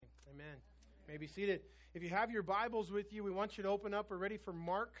may be seated. If you have your Bibles with you, we want you to open up. We're ready for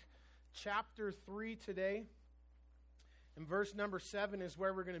Mark chapter 3 today. And verse number 7 is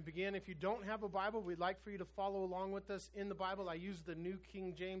where we're going to begin. If you don't have a Bible, we'd like for you to follow along with us in the Bible. I use the New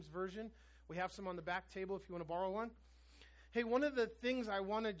King James Version. We have some on the back table if you want to borrow one. Hey, one of the things I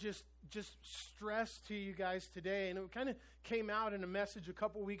want to just stress to you guys today, and it kind of came out in a message a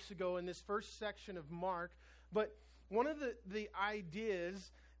couple weeks ago in this first section of Mark, but one of the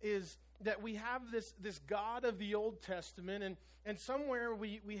ideas is that we have this God of the Old Testament, and somewhere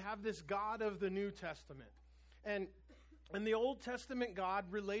we have this God of the New Testament. And the Old Testament God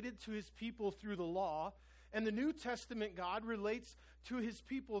related to his people through the law, and the New Testament God relates to his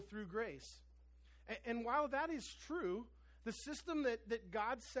people through grace. And while that is true, the system that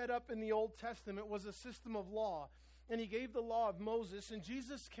God set up in the Old Testament was a system of law. And he gave the law of Moses, and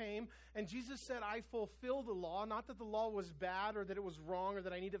Jesus came, and Jesus said, I fulfill the law. Not that the law was bad or that it was wrong or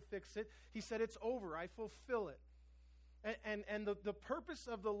that I need to fix it. He said, it's over. I fulfill it. And the purpose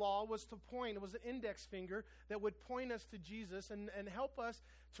of the law was to point. It was an index finger that would point us to Jesus and help us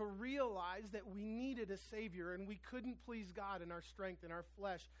to realize that we needed a Savior, and we couldn't please God in our strength, in our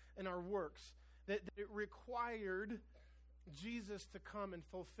flesh, in our works. That it required Jesus to come and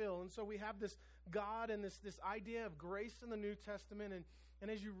fulfill. And so we have this God and this idea of grace in the New Testament.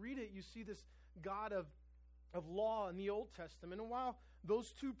 And as you read it, you see this God of law in the Old Testament. And while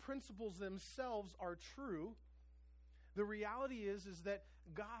those two principles themselves are true, the reality is that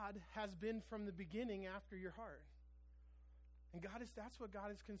God has been from the beginning after your heart. And that's what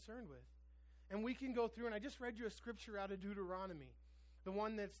God is concerned with. And we can go through, and I just read you a scripture out of Deuteronomy. The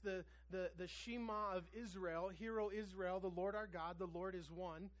one that's the Shema of Israel. Hear, O Israel, the Lord our God, the Lord is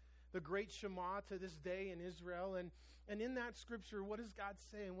one. The great Shema to this day in Israel. And in that scripture, what does God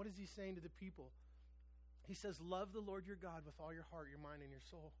say? And what is he saying to the people? He says, love the Lord your God with all your heart, your mind, and your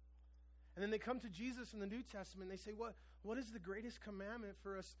soul. And then they come to Jesus in the New Testament. And they say, what is the greatest commandment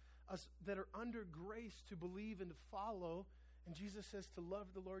for us that are under grace to believe and to follow? And Jesus says to love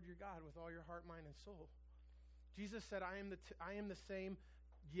the Lord your God with all your heart, mind, and soul. Jesus said, I am the same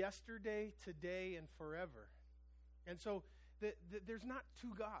yesterday, today, and forever. And so there's not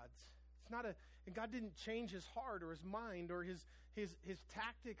two gods. It's not and God didn't change his heart or his mind or his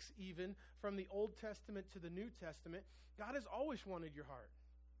tactics even from the Old Testament to the New Testament. God has always wanted your heart.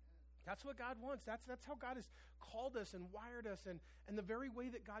 That's what God wants. That's how God has called us and wired us, and the very way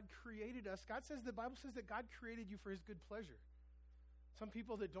that God created us. The Bible says that God created you for his good pleasure. Some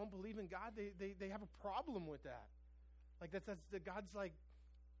people that don't believe in God, they have a problem with that. Like that God's like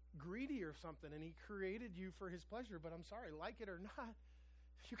greedy or something, and he created you for his pleasure. But I'm sorry, like it or not,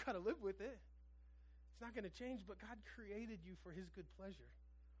 you got to live with it. It's not going to change, but God created you for his good pleasure.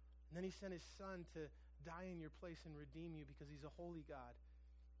 And then he sent his son to die in your place and redeem you because he's a holy God.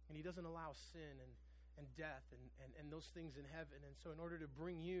 And he doesn't allow sin and death and those things in heaven. And so in order to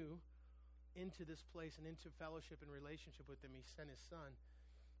bring you into this place and into fellowship and relationship with him, he sent his son.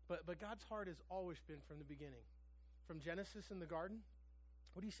 But God's heart has always been from the beginning. From Genesis in the garden,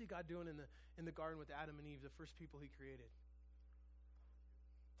 what do you see God doing in the garden with Adam and Eve, the first people he created?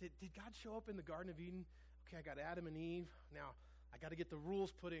 Did God show up in the Garden of Eden? Okay, I got Adam and Eve. Now, I got to get the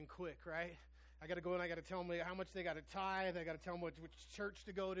rules put in quick, right? I got to go and I got to tell them how much they got to tithe. I got to tell them which church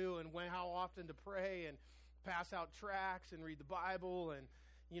to go to and how often to pray and pass out tracts and read the Bible and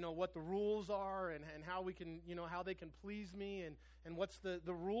what the rules are and how we can, how they can please me and what's the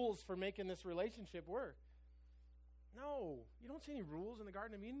rules for making this relationship work. No, you don't see any rules in the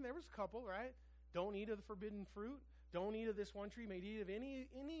Garden of Eden. There was a couple, right? Don't eat of the forbidden fruit. Don't eat of this one tree. May eat of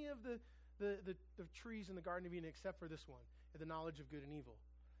any of the trees in the Garden of Eden except for this one, the knowledge of good and evil.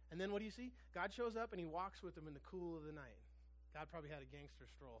 And then what do you see? God shows up and he walks with them in the cool of the night. God probably had a gangster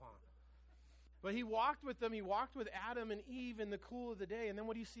stroll, huh? But he walked with them. He walked with Adam and Eve in the cool of the day. And then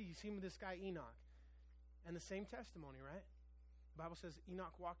what do you see? You see him with this guy Enoch. And the same testimony, right? The Bible says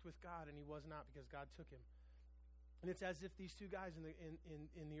Enoch walked with God and he was not because God took him. And it's as if these two guys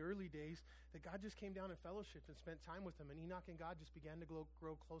in the early days, that God just came down in fellowship and spent time with them. And Enoch and God just began to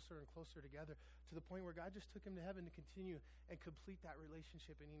grow closer and closer together to the point where God just took him to heaven to continue and complete that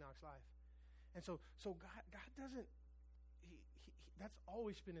relationship in Enoch's life. And so God doesn't, that's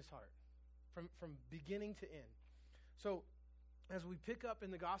always been his heart from beginning to end. So as we pick up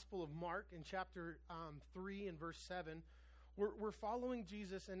in the Gospel of Mark in chapter 3 and verse 7, we're following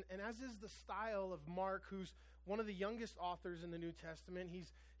Jesus, and as is the style of Mark, who's one of the youngest authors in the New Testament.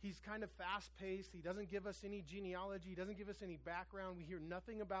 He's kind of fast-paced. He doesn't give us any genealogy. He doesn't give us any background. We hear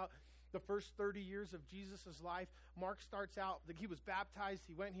nothing about the first 30 years of Jesus' life. Mark starts out, that he was baptized,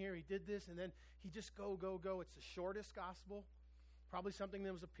 he went here, he did this, and then he just go. It's the shortest gospel. probably something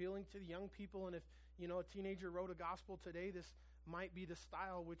that was appealing to the young people. And if, a teenager wrote a gospel today, this might be the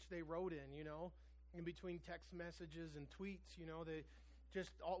style which they wrote in between text messages and tweets, they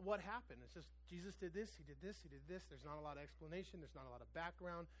just what happened. It's just Jesus did this, he did this, he did this. There's not a lot of explanation. There's not a lot of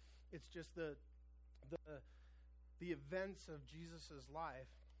background. It's just the events of Jesus' life.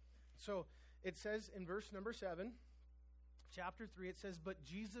 So it says in verse number 7, chapter 3, it says, "But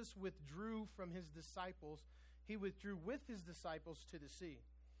Jesus withdrew from his disciples. He withdrew with his disciples to the sea."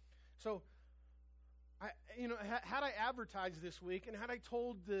 So, had I advertised this week and had I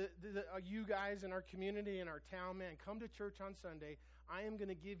told you guys in our community, in our town, man, come to church on Sunday, I am going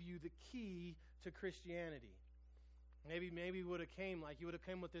to give you the key to Christianity. Maybe would have came like you would have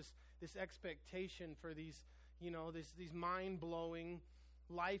come with this expectation for these mind-blowing,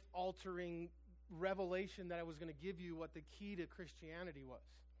 life-altering revelation that I was going to give you what the key to Christianity was.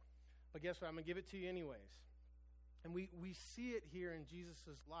 But guess what? I'm going to give it to you anyways. And we see it here in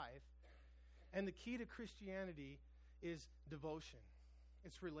Jesus' life. And the key to Christianity is devotion.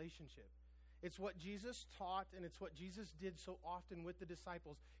 It's relationship. It's what Jesus taught, and it's what Jesus did so often with the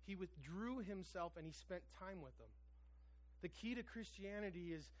disciples. He withdrew himself, and he spent time with them. The key to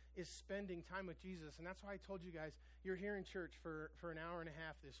Christianity is spending time with Jesus. And that's why I told you guys, you're here in church for an hour and a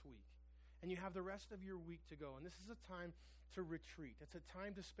half this week. And you have the rest of your week to go. And this is a time to retreat. It's a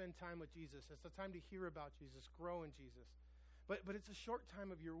time to spend time with Jesus. It's a time to hear about Jesus, grow in Jesus. But it's a short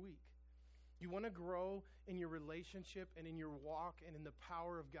time of your week. You want to grow in your relationship and in your walk and in the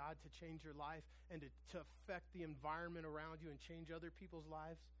power of God to change your life and to affect the environment around you and change other people's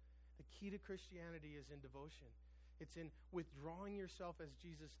lives. The key to Christianity is in devotion. It's in withdrawing yourself as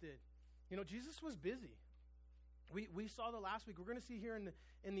Jesus did. Jesus was busy. We saw the last week. We're going to see here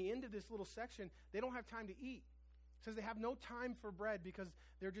in the end of this little section, they don't have time to eat. It says they have no time for bread because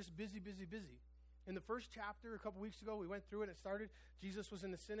they're just busy, busy, busy. In the first chapter, a couple weeks ago, we went through it. It started, Jesus was in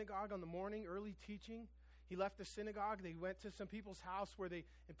the synagogue on the morning, early teaching. He left the synagogue. They went to some people's house in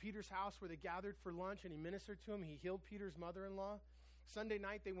Peter's house where they gathered for lunch, and he ministered to them. He healed Peter's mother-in-law. Sunday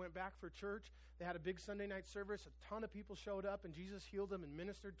night, they went back for church. They had a big Sunday night service. A ton of people showed up, and Jesus healed them and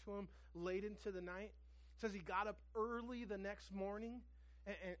ministered to them late into the night. It says he got up early the next morning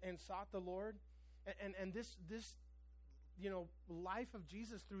and sought the Lord. And this life of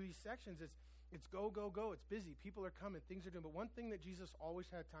Jesus through these sections, it's go, go, go. It's busy. People are coming. Things are doing. But one thing that Jesus always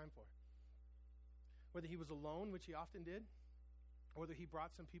had time for, whether he was alone, which he often did, or whether he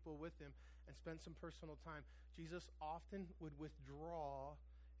brought some people with him and spent some personal time, Jesus often would withdraw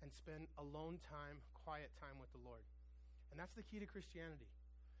and spend alone time, quiet time with the Lord. And that's the key to Christianity.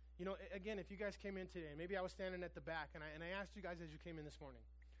 Again, if you guys came in today, maybe I was standing at the back, and I asked you guys as you came in this morning,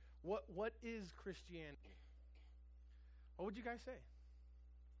 what is Christianity? What would you guys say?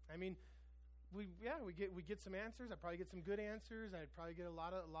 I mean, we get some answers. I'd probably get some good answers. I'd probably get a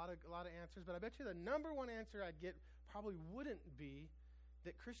lot of answers. But I bet you the number one answer I'd get probably wouldn't be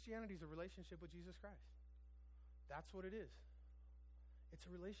that Christianity is a relationship with Jesus Christ. That's what it is. It's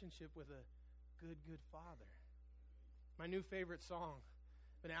a relationship with a good, good Father. My new favorite song.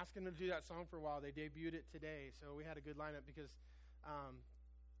 Been asking them to do that song for a while. They debuted it today, so we had a good lineup because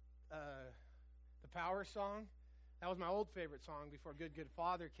the Power song, that was my old favorite song before Good, Good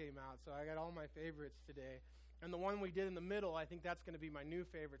Father came out, so I got all my favorites today. And the one we did in the middle, I think that's going to be my new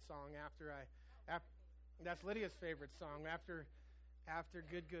favorite song after that's Lydia's favorite song after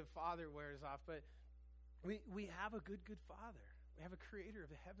Good, Good Father wears off. But we have a good, good Father. We have a creator of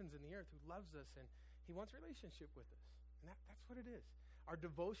the heavens and the earth who loves us, and he wants a relationship with us. And that's what it is. Our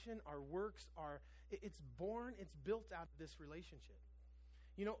devotion, our works, it's built out of this relationship.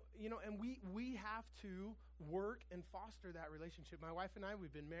 And we have to work and foster that relationship. My wife and I,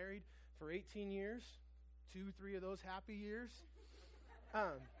 we've been married for 18 years, 2-3 of those happy years.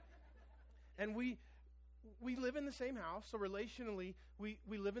 And we live in the same house, so relationally, we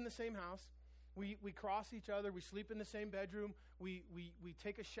live in the same house. We cross each other. We sleep in the same bedroom. We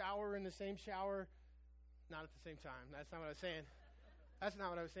take a shower in the same shower. Not at the same time. That's not what I was saying. That's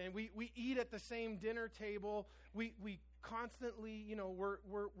not what I was saying. We eat at the same dinner table. We constantly, we're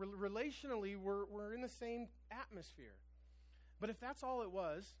relationally, we're in the same atmosphere. But if that's all it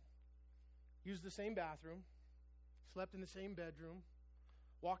was, used the same bathroom, slept in the same bedroom,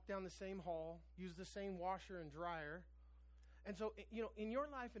 walked down the same hall, used the same washer and dryer. And so, in your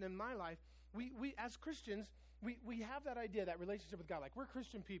life and in my life, we as Christians, we have that idea, that relationship with God. Like, we're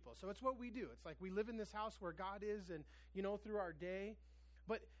Christian people, so it's what we do. It's like we live in this house where God is and, through our day.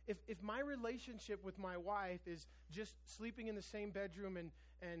 But if my relationship with my wife is just sleeping in the same bedroom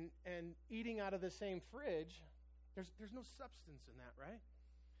and eating out of the same fridge, there's no substance in that, right?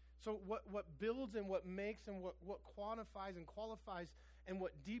 So what builds and what makes and what quantifies and qualifies and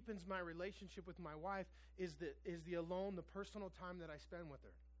what deepens my relationship with my wife is the alone, the personal time that I spend with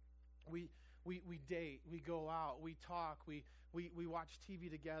her. We date, we go out, we talk, we watch TV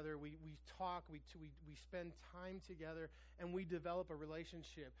together, we talk, we spend time together, and we develop a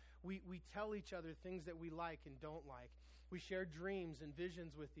relationship. We tell each other things that we like and don't like. We share dreams and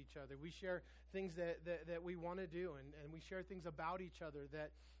visions with each other. We share things that we want to do, and we share things about each other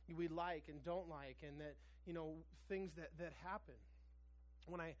that we like and don't like, and that, things that happen.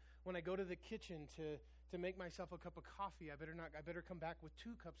 When I go to the kitchen to make myself a cup of coffee, I better come back with 2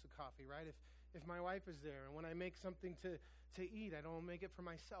 cups of coffee, right? If my wife is there. And when I make something to eat, I don't make it for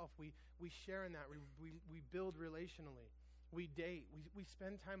myself. We share in that. We build relationally. We date. We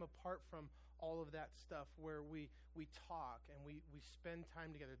spend time apart from all of that stuff where we talk and we spend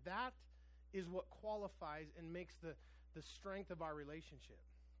time together. That is what qualifies and makes the strength of our relationship.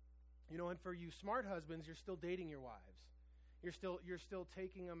 And for you smart husbands, you're still dating your wives. You're still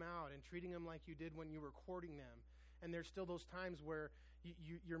taking them out and treating them like you did when you were courting them. And there's still those times where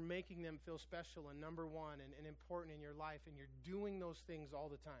you're making them feel special and number one and important in your life, and you're doing those things all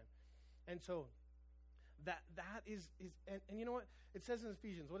the time. And so that is and you know what? It says in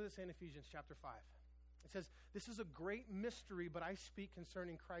Ephesians, what does it say in Ephesians chapter 5? It says, this is a great mystery, but I speak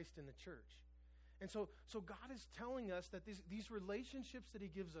concerning Christ in the church. And so God is telling us that these relationships that he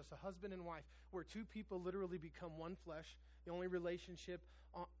gives us, a husband and wife, where 2 people literally become one flesh, the only relationship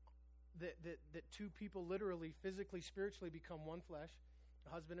that 2 people literally, physically, spiritually become one flesh,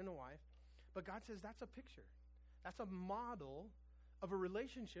 a husband and a wife. But God says that's a picture. That's a model of a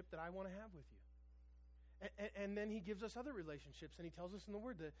relationship that I want to have with you. And then he gives us other relationships, and he tells us in the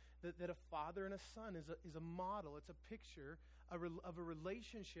Word that a father and a son is a model. It's a picture of a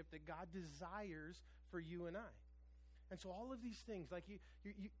relationship that God desires for you and I. And so all of these things, like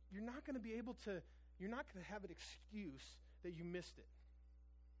you're not going to be able to, you're not going to have an excuse that you missed it.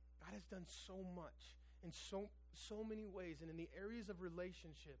 God has done so much in so many ways, and in the areas of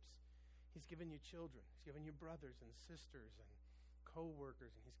relationships, he's given you children, he's given you brothers and sisters and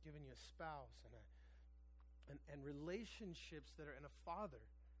co-workers, and he's given you a spouse and relationships that are in a father.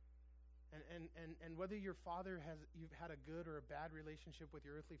 And whether your father you've had a good or a bad relationship with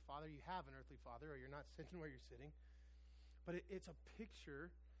your earthly father, you have an earthly father, or you're not sitting where you're sitting. But it's a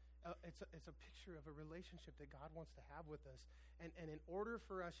picture. It's a picture of a relationship that God wants to have with us. And in order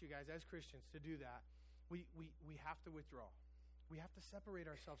for us, you guys, as Christians, to do that, we have to withdraw. We have to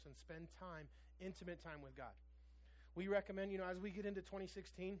separate ourselves and spend time, intimate time with God. We recommend, as we get into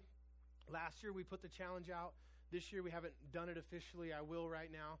 2016. Last year we put the challenge out. This year we haven't done it officially. I will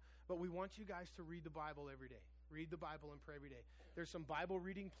right now. But we want you guys to read the Bible every day. Read the Bible and pray every day. There's some Bible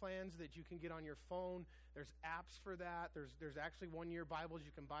reading plans that you can get on your phone. There's apps for that. There's actually 1-year Bibles.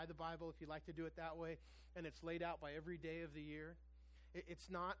 You can buy the Bible if you like to do it that way. And it's laid out by every day of the year. It's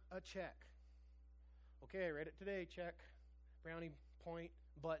not a check. Okay, I read it today. Check. Brownie point,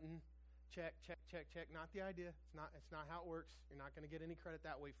 button. Check, check, check, check. Not the idea. It's not how it works. You're not going to get any credit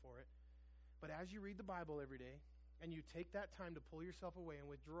that way for it. But as you read the Bible every day, and you take that time to pull yourself away and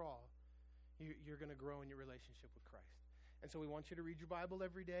withdraw, you're going to grow in your relationship with Christ. And so we want you to read your Bible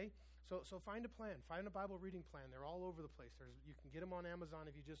every day. So find a plan. Find a Bible reading plan. They're all over the place. You can get them on Amazon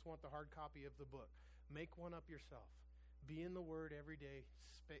if you just want the hard copy of the book. Make one up yourself. Be in the Word every day.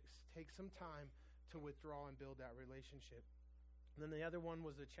 Take some time to withdraw and build that relationship. And then the other one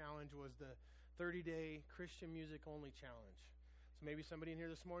was the 30-day Christian music only challenge. So maybe somebody in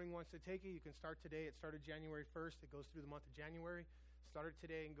here this morning wants to take it. You can start today. It started January 1st. It goes through the month of January. Start it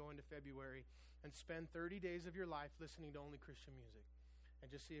today and go into February. And spend 30 days of your life listening to only Christian music.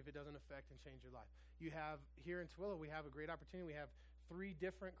 And just see if it doesn't affect and change your life. You have, here in Tooele, we have a great opportunity. We have 3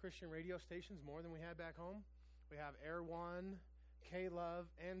 different Christian radio stations, more than we had back home. We have Air One, K-Love,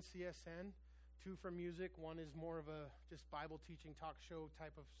 and CSN. 2 for music. 1 is more of a just Bible teaching talk show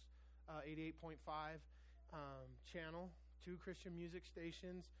type of 88.5 channel. 2 Christian music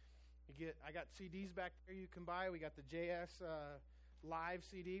stations. I got CDs back there you can buy. We got the JS Live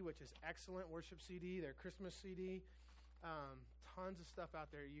CD, which is excellent, worship CD, their Christmas CD. Tons of stuff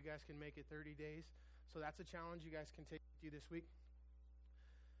out there. You guys can make it 30 days. So that's a challenge you guys can take with you this week.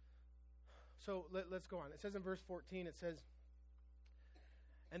 So let's go on. It says in verse 14, it says,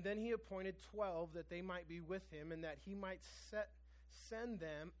 and then he appointed 12 that they might be with him and that he might send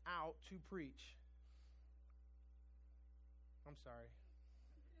them out to preach. I'm sorry.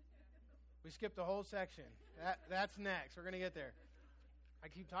 We skipped the whole section. That's next. We're going to get there. I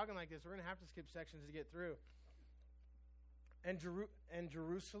keep talking like this. We're going to have to skip sections to get through. and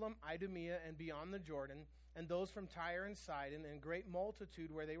Jerusalem, Idumea, and beyond the Jordan, and those from Tyre and Sidon, and great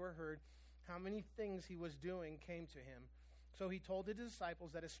multitude where they were heard how many things he was doing came to him. So he told his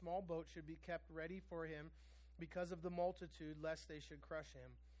disciples that a small boat should be kept ready for him because of the multitude, lest they should crush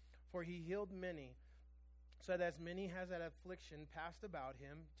him. For he healed many, so that as many as had affliction passed about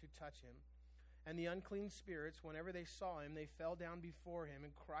him to touch him. And the unclean spirits, whenever they saw him, they fell down before him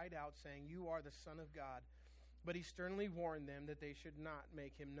and cried out, saying, "You are the Son of God." But he sternly warned them that they should not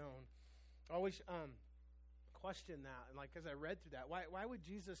make him known. I always question that, and like as I read through that, why would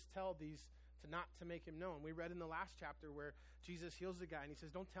Jesus tell these to make him known? We read in the last chapter where Jesus heals the guy and he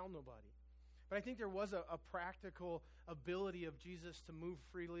says, "Don't tell nobody." But I think there was a practical ability of Jesus to move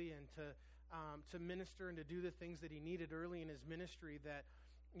freely and to minister and to do the things that he needed early in his ministry that,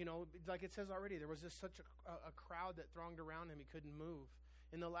 you know, like it says already, there was just such a crowd that thronged around him he couldn't move.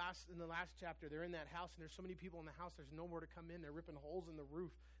 In the last chapter, they're in that house, and there's so many people in the house, there's nowhere to come in. They're ripping holes in the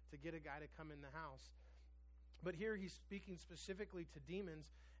roof to get a guy to come in the house. But here he's speaking specifically to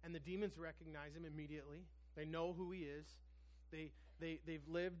demons, and the demons recognize him immediately. They know who he is. They've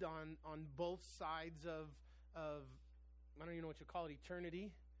lived on both sides of I don't even know what you call it,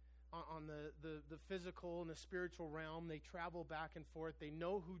 eternity, on the physical and the spiritual realm. They travel back and forth. They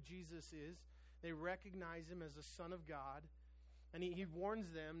know who Jesus is. They recognize him as the Son of God. And he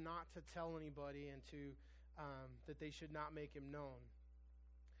warns them not to tell anybody and that they should not make him known.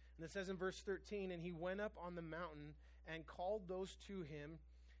 And it says in verse 13, and he went up on the mountain and called those to him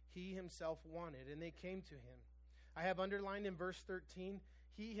he himself wanted, and they came to him. I have underlined in verse 13,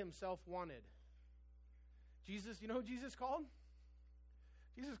 he himself wanted. Jesus, you know who Jesus called?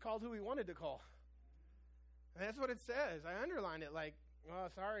 Jesus called who he wanted to call. And that's what it says. I underlined it like, oh,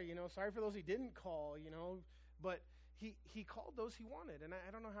 sorry for those he didn't call, but he called those he wanted. And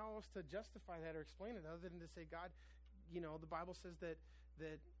I don't know how else to justify that or explain it other than to say, God, the Bible says that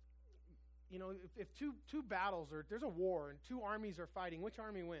if two battles, or there's a war and two armies are fighting, which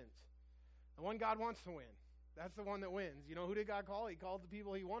army wins? The one God wants to win. That's the one that wins. Who did God call? He called the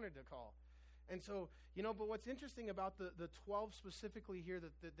people he wanted to call. And so, but what's interesting about the 12 specifically here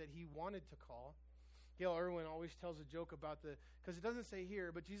that he wanted to call, Gail Irwin always tells a joke about because it doesn't say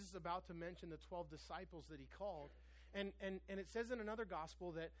here, but Jesus is about to mention the 12 disciples that he called. And it says in another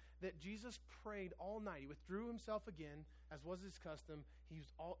gospel that Jesus prayed all night. He withdrew himself again, as was his custom.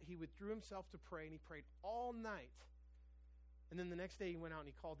 He withdrew himself to pray, and he prayed all night. And then the next day he went out and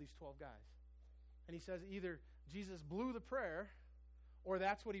he called these 12 guys. And he says either Jesus blew the prayer or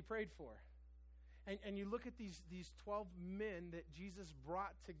that's what he prayed for. And you look at these 12 men that Jesus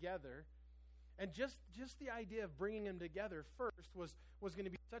brought together, and just the idea of bringing them together first was going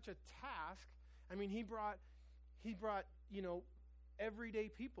to be such a task. I mean, he brought everyday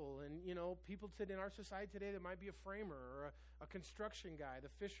people, and people today in our society today that might be a framer or a construction guy, the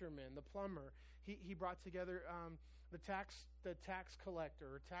fisherman, the plumber. He brought together the tax collector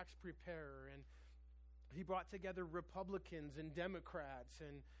or tax preparer, and he brought together Republicans and Democrats,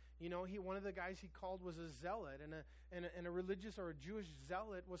 and one of the guys he called was a zealot, and a religious or a Jewish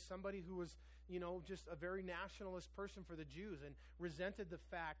zealot was somebody who was just a very nationalist person for the Jews and resented the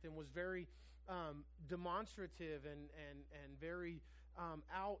fact and was very demonstrative and very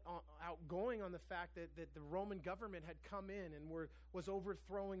outgoing on the fact that the Roman government had come in and was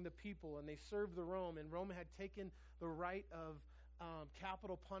overthrowing the people, and they served the Rome, and Rome had taken the right of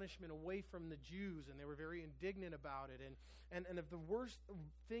capital punishment away from the Jews, and they were very indignant about it. And if the worst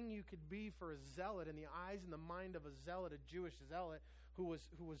thing you could be for a zealot in the eyes and the mind of a zealot, a Jewish zealot who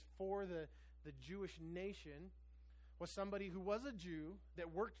was for the Jewish nation, was somebody who was a Jew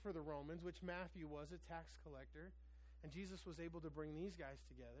that worked for the Romans, which Matthew was, a tax collector. And Jesus was able to bring these guys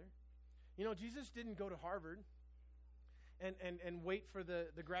together. Jesus didn't go to Harvard and wait for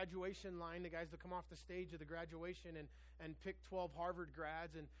the graduation line, the guys to come off the stage of the graduation and pick 12 Harvard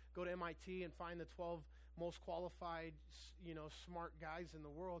grads and go to MIT and find the 12 most qualified, smart guys in the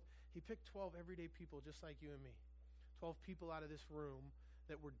world. He picked 12 everyday people just like you and me. 12 people out of this room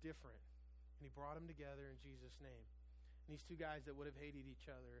that were different. And he brought them together in Jesus' name. And these two guys that would have hated each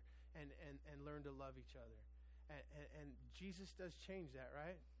other and learned to love each other. And Jesus does change that,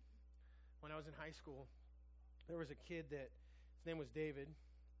 right? When I was in high school, there was a kid his name was David,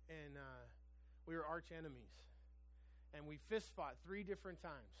 and we were arch enemies. And we fist fought 3 different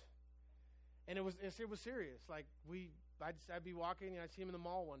times. And it was serious. Like, I'd be walking, and I'd see him in the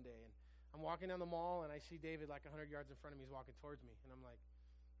mall one day, and I'm walking down the mall, and I see David like 100 yards in front of me. He's walking towards me, and I'm like,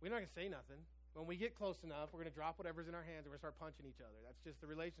 we're not going to say nothing. When we get close enough, we're going to drop whatever's in our hands, and we're going to start punching each other. That's just the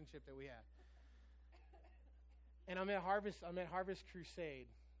relationship that we have. And I'm at Harvest Crusade,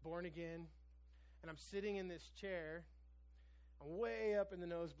 born again, and I'm sitting in this chair, I'm way up in the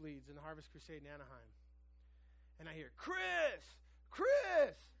nosebleeds in the Harvest Crusade in Anaheim. And I hear, Chris!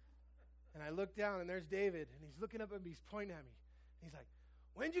 And I look down, and there's David, and he's looking up at me, he's pointing at me. And he's like,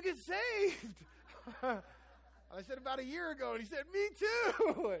 when'd you get saved? I said, about a year ago. And he said, me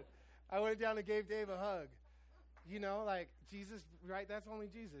too. I went down and gave Dave a hug. You know, like Jesus, right? That's only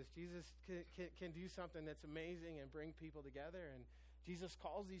Jesus. Jesus can do something that's amazing and bring people together. And Jesus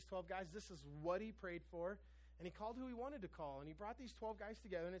calls these 12 guys. This is what he prayed for. And he called who he wanted to call. And he brought these 12 guys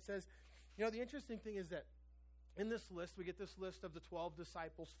together. And it says, you know, the interesting thing is that in this list, we get this list of the 12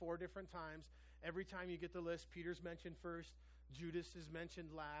 disciples 4 different times. Every time you get the list, Peter's mentioned first. Judas is mentioned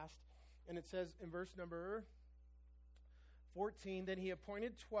last. And it says in verse number 14, then he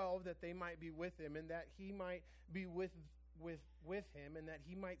appointed 12 that they might be with him, and that he might be with him, and that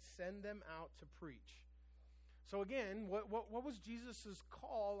he might send them out to preach. So again, what was Jesus'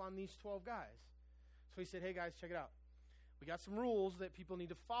 call on these 12 guys? So he said, hey guys, check it out. We got some rules that people need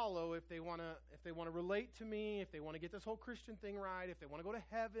to follow if they want to relate to me, if they want to get this whole Christian thing right, if they want to go to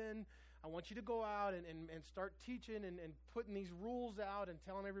heaven. I want you to go out and start teaching and putting these rules out and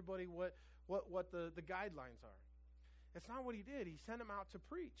telling everybody what the guidelines are. That's not what he did. He sent them out to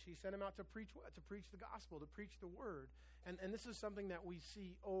preach. He sent them out to preach what? To preach the gospel, to preach the word. And this is something that we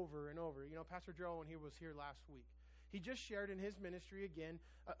see over and over. You know, Pastor Joe, when he was here last week, he just shared in his ministry, again,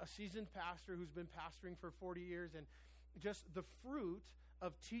 a seasoned pastor who's been pastoring for 40 years, and just the fruit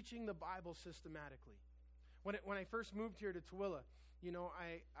of teaching the Bible systematically. When I first moved here to Tooele, you know,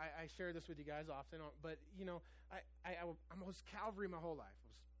 I share this with you guys often, but, you know, I was Calvary my whole life. I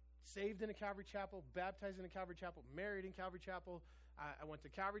was saved in a Calvary chapel, baptized in a Calvary chapel, married in Calvary chapel. I went to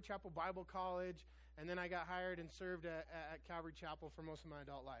Calvary Chapel Bible College, and then I got hired and served at Calvary Chapel for most of my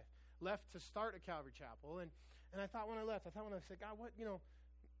adult life. Left to start a Calvary Chapel, and I thought when I said, God, what, you know,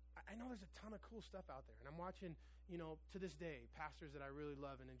 I know there's a ton of cool stuff out there, and I'm watching, you know, to this day, pastors that I really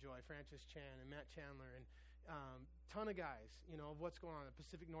love and enjoy, Francis Chan and Matt Chandler, and ton of guys, you know, of what's going on in the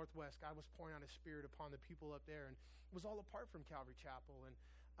Pacific Northwest. God was pouring out his spirit upon the people up there, and it was all apart from Calvary Chapel, and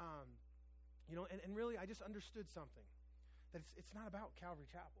you know, and really I just understood something, that it's not about Calvary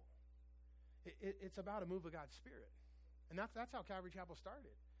Chapel. It's about a move of God's Spirit. And that's how Calvary Chapel started.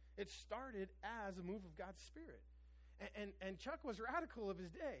 It started as a move of God's Spirit. And Chuck was radical of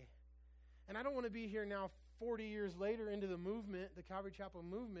his day. And I don't want to be here now 40 years later into the movement, the Calvary Chapel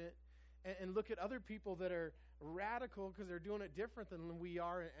movement, and look at other people that are radical because they're doing it different than we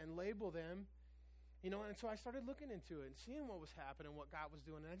are and label them. You know, and so I started looking into it and seeing what was happening, what God was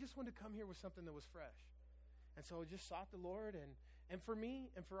doing. And I just wanted to come here with something that was fresh. And so I just sought the Lord. And for me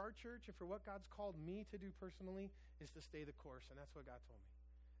and for our church and for what God's called me to do personally is to stay the course. And that's what God told me.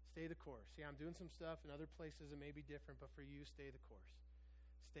 Stay the course. Yeah, I'm doing some stuff in other places that may be different, but for you, stay the course.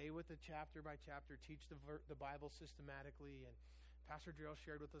 Stay with it chapter by chapter. Teach the Bible systematically. And Pastor Darrell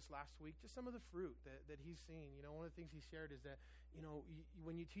shared with us last week just some of the fruit that he's seen. You know, one of the things he shared is that, you know,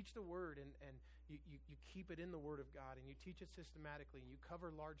 when you teach the Word and you keep it in the Word of God and you teach it systematically and you cover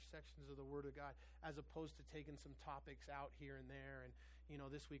large sections of the Word of God as opposed to taking some topics out here and there. And, you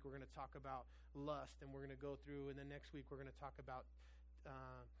know, this week we're going to talk about lust, and we're going to go through, and then next week we're going to talk about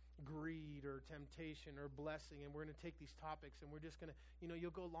greed or temptation or blessing, and we're going to take these topics and we're just going to, you know,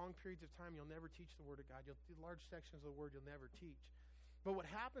 you'll go long periods of time, you'll never teach the Word of God. You'll do large sections of the Word you'll never teach. But what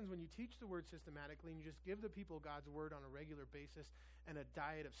happens when you teach the Word systematically and you just give the people God's Word on a regular basis and a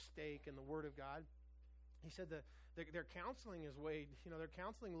diet of steak and the Word of God, he said that their counseling is way, you know, their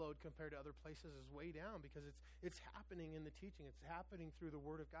counseling load compared to other places is way down because it's happening in the teaching. It's happening through the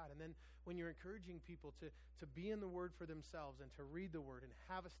Word of God. And then when you're encouraging people to be in the Word for themselves and to read the Word and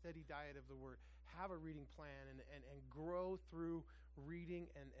have a steady diet of the Word, have a reading plan and grow through reading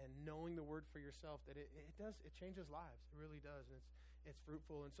and knowing the Word for yourself, that it changes lives. It really does. And it's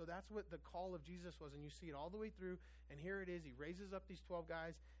fruitful. And so that's what the call of Jesus was. And you see it all the way through. And here it is. He raises up these 12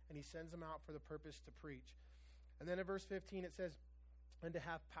 guys and he sends them out for the purpose to preach. And then in verse 15 it says, and to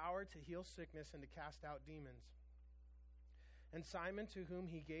have power to heal sickness and to cast out demons. And Simon, to whom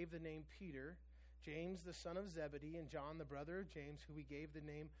he gave the name Peter, James the son of Zebedee, and John the brother of James, who he gave the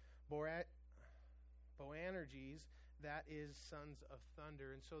name Boanerges, that is sons of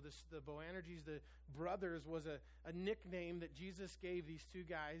thunder. And so the Boanerges, the brothers, was a nickname that Jesus gave these two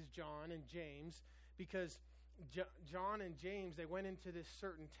guys, John and James, because John and James, they went into this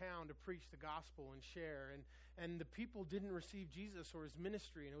certain town to preach the gospel and share, and the people didn't receive Jesus or his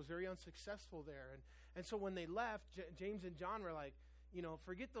ministry, and it was very unsuccessful there. And so when they left, James and John were like, you know,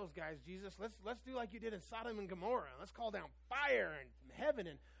 forget those guys, Jesus. Let's do like you did in Sodom and Gomorrah. Let's call down fire and from heaven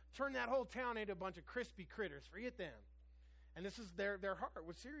and turn that whole town into a bunch of crispy critters. Forget them. And this is their heart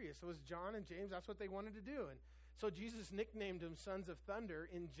was serious. It was John and James. That's what they wanted to do. And So Jesus nicknamed them sons of thunder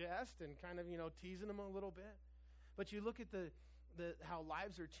in jest and kind of, teasing them a little bit. But you look at how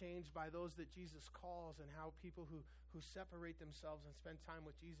lives are changed by those that Jesus calls, and how people who separate themselves and spend time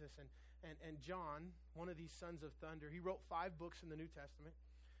with Jesus. And John, one of these sons of thunder, he wrote 5 books in the New Testament.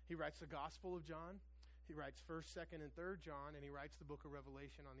 He writes the Gospel of John. He writes 1st, 2nd, and 3rd John, and he writes the book of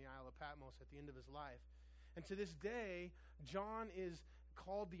Revelation on the Isle of Patmos at the end of his life. And to this day, John is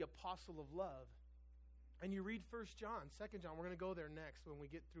called the apostle of love. And you read 1st John, 2nd John, we're going to go there next when we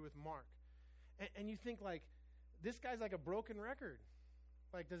get through with Mark. And you think, like, this guy's like a broken record.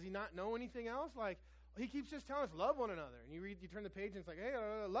 Like, does he not know anything else? Like, he keeps just telling us, love one another. And you turn the page, and it's like, hey,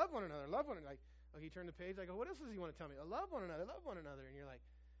 love one another, love one another. Like, you turn the page, like, what else does he want to tell me? Love one another, love one another. And you're like,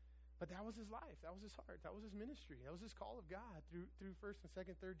 but that was his life. That was his heart. That was his ministry. That was his call of God through 1st and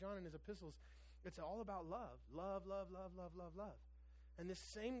 2nd, 3rd John and his epistles. It's all about love. Love, love, love, love, love, love. And this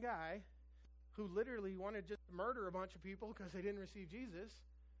same guy who literally wanted just to murder a bunch of people because they didn't receive Jesus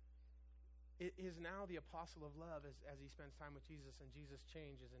is now the apostle of love as he spends time with Jesus, and Jesus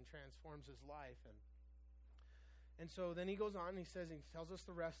changes and transforms his life. And so then he goes on and he tells us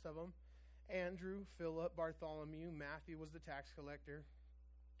the rest of them. Andrew, Philip, Bartholomew, Matthew was the tax collector.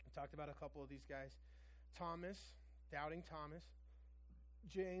 We talked about a couple of these guys. Thomas, doubting Thomas.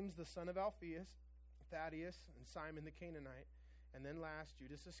 James, the son of Alphaeus. Thaddeus, and Simon the Canaanite. And then last,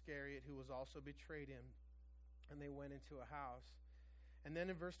 Judas Iscariot, who was also betrayed him. And they went into a house. And then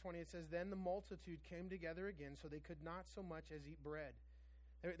in verse 20 it says, then the multitude came together again, so they could not so much as eat bread.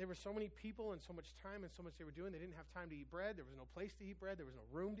 There were so many people and so much time and so much they were doing. They didn't have time to eat bread. There was no place to eat bread. There was no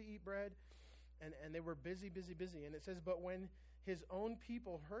room to eat bread. And they were busy, busy, busy. And it says, but when his own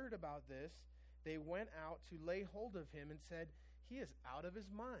people heard about this, they went out to lay hold of him and said, he is out of his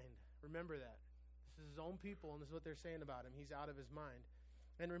mind. Remember that. This is his own people, and this is what they're saying about him. He's out of his mind.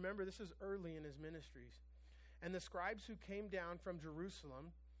 And remember, this is early in his ministries. And the scribes who came down from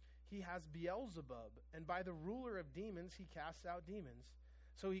Jerusalem, he has Beelzebub, and by the ruler of demons he casts out demons.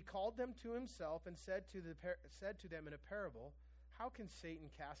 So he called them to himself and said to them in a parable, how can Satan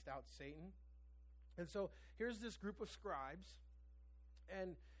cast out Satan? And so here's this group of scribes,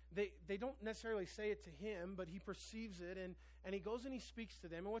 and they don't necessarily say it to him, but he perceives it, and he goes and he speaks to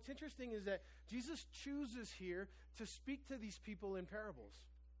them. And what's interesting is that Jesus chooses here to speak to these people in parables.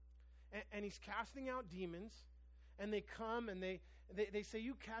 And he's casting out demons, and they come and they say,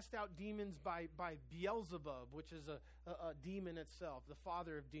 you cast out demons by Beelzebub, which is a demon itself, the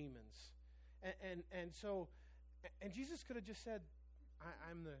father of demons. And so Jesus could have just said,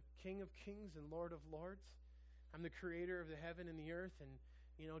 I'm the King of kings and Lord of lords. I'm the creator of the heaven and the earth, and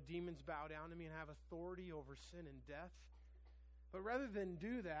demons bow down to me and have authority over sin and death. But rather than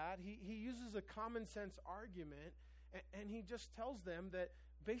do that, he uses a common sense argument, and he just tells them that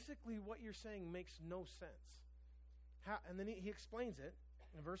basically what you're saying makes no sense. And then he explains it.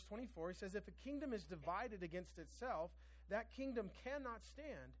 In verse 24, he says, if a kingdom is divided against itself, that kingdom cannot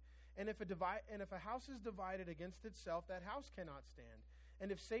stand. And if a house is divided against itself, that house cannot stand.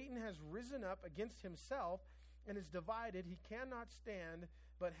 And if Satan has risen up against himself and is divided, he cannot stand,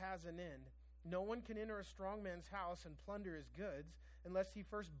 but has an end. No one can enter a strong man's house and plunder his goods unless he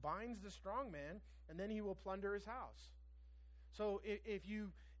first binds the strong man, and then he will plunder his house. So if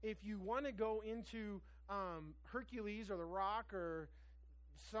you want to go into Hercules or The Rock or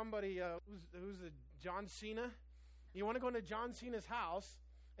somebody who's a John Cena, you want to go into John Cena's house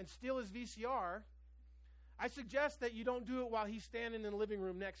and steal his VCR, I suggest that you don't do it while he's standing in the living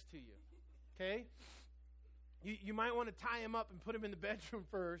room next to you. Okay? You might want to tie him up and put him in the bedroom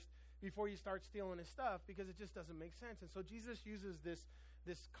first before you start stealing his stuff, because it just doesn't make sense. And so Jesus uses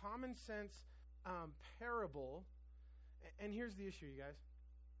this common sense parable. And here's the issue, you guys.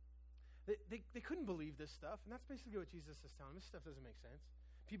 They couldn't believe this stuff, and that's basically what Jesus is telling them. This stuff doesn't make sense.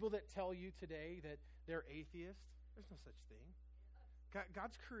 People that tell you today that they're atheists, there's no such thing.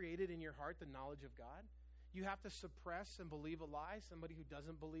 God's created in your heart the knowledge of God. You have to suppress and believe a lie, somebody who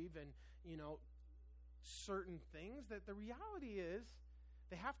doesn't believe in, certain things. That the reality is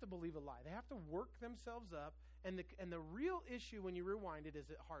they have to believe a lie. They have to work themselves up, and the real issue when you rewind it is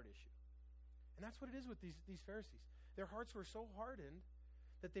a heart issue. And that's what it is with these Pharisees. Their hearts were so hardened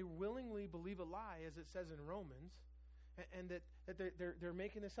that they willingly believe a lie, as it says in Romans, and that they're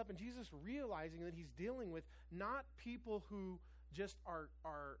making this up. And Jesus, realizing that he's dealing with not people who just are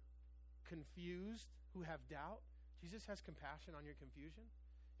confused, who have doubt. Jesus has compassion on your confusion.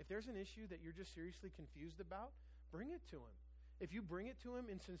 If there's an issue that you're just seriously confused about, bring it to him. If you bring it to him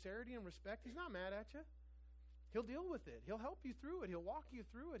in sincerity and respect, he's not mad at you. He'll deal with it. He'll help you through it. He'll walk you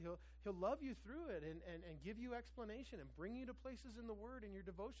through it. He'll love you through it and give you explanation and bring you to places in the Word and your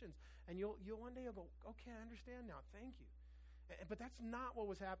devotions. And you'll one day you'll go, okay, I understand now. Thank you. But that's not what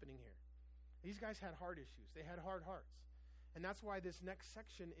was happening here. These guys had heart issues. They had hard hearts. And that's why this next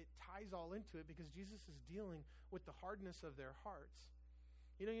section, it ties all into it, because Jesus is dealing with the hardness of their hearts.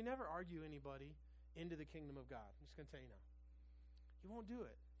 You know, you never argue anybody into the kingdom of God. I'm just going to tell you now. You won't do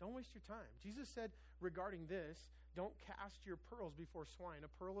it. Don't waste your time. Jesus said regarding this, don't cast your pearls before swine.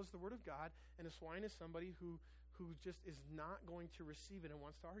 A pearl is the word of God, and a swine is somebody who just is not going to receive it and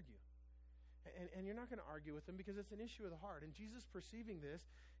wants to argue. And you're not going to argue with them because it's an issue of the heart. And Jesus, perceiving this,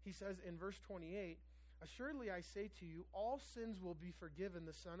 he says in verse 28, assuredly I say to you, all sins will be forgiven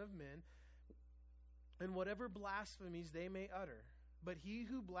the Son of Man, and whatever blasphemies they may utter. But he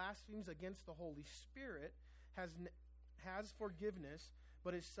who blasphemes against the Holy Spirit has forgiveness,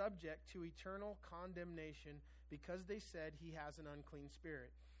 but is subject to eternal condemnation because they said he has an unclean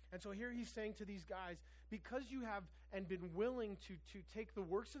spirit. And so here he's saying to these guys, because you have and been willing to take the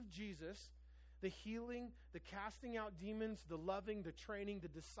works of Jesus, the healing, the casting out demons, the loving, the training, the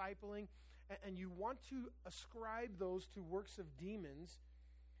discipling, and you want to ascribe those to works of demons,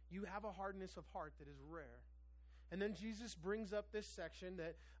 you have a hardness of heart that is rare. And then Jesus brings up this section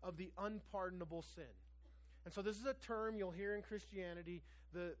of the unpardonable sin. And so this is a term you'll hear in Christianity,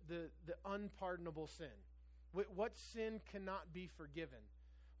 the unpardonable sin. What sin cannot be forgiven?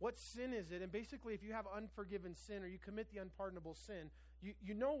 What sin is it? And basically, if you have unforgiven sin or you commit the unpardonable sin,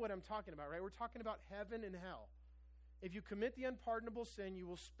 you know what I'm talking about, right? We're talking about heaven and hell. If you commit the unpardonable sin, you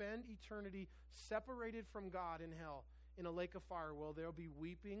will spend eternity separated from God in hell in a lake of fire where there will be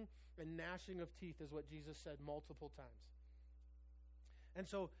weeping and gnashing of teeth, is what Jesus said multiple times. And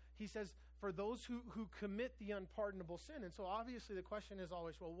so he says, for those who commit the unpardonable sin, and so obviously the question is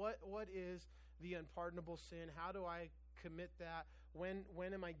always, well, what is the unpardonable sin? How do I commit that? When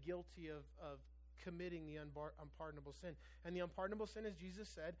am I guilty of committing the unpardonable sin? And the unpardonable sin, as Jesus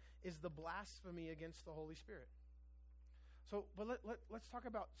said, is the blasphemy against the Holy Spirit. So, but let's talk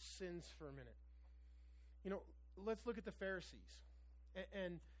about sins for a minute. You know, let's look at the Pharisees.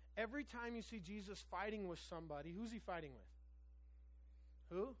 And every time you see Jesus fighting with somebody, who's he fighting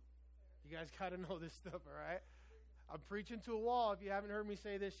with? Who? You guys got to know this stuff, all right? I'm preaching to a wall if you haven't heard me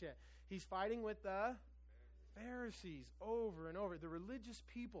say this yet. He's fighting with the Pharisees over and over, the religious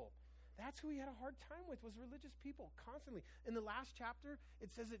people. That's who he had a hard time with, was religious people constantly. In the last chapter,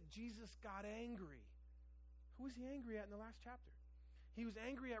 it says that Jesus got angry. Who was he angry at in the last chapter? He was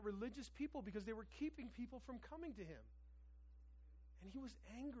angry at religious people because they were keeping people from coming to him. And he was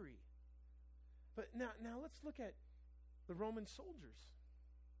angry. But now let's look at the Roman soldiers.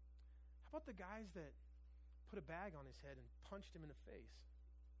 How about the guys that put a bag on his head and punched him in the face?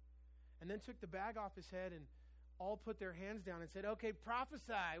 And then took the bag off his head and all put their hands down and said, okay,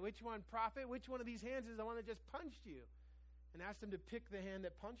 prophesy. Which one, prophet? Which one of these hands is the one that just punched you? And asked him to pick the hand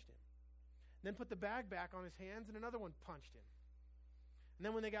that punched him. Then put the bag back on his hands, and another one punched him. And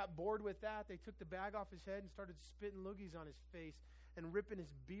then when they got bored with that, they took the bag off his head and started spitting loogies on his face and ripping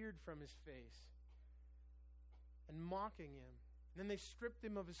his beard from his face and mocking him. And then they stripped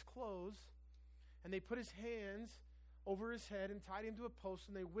him of his clothes, and they put his hands over his head and tied him to a post,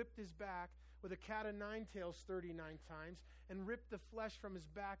 and they whipped his back with a cat of nine tails 39 times and ripped the flesh from his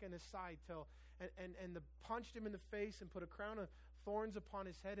back and his side and punched him in the face and put a crown of thorns upon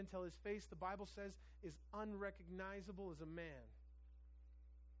his head until his face, the Bible says, is unrecognizable as a man.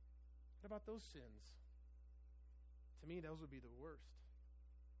 What about those sins? To me, those would be the worst.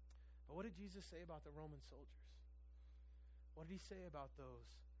 But what did Jesus say about the Roman soldiers? What did he say about those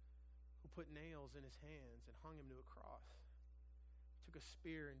who put nails in his hands and hung him to a cross? Took a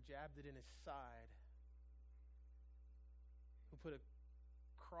spear and jabbed it in his side. Who put a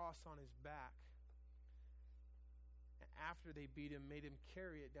cross on his back. After they beat him, made him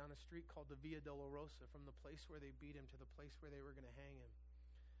carry it down a street called the Via Dolorosa, from the place where they beat him to the place where they were going to hang him.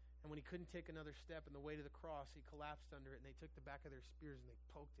 And when he couldn't take another step in the way to the cross, he collapsed under it, and they took the back of their spears and they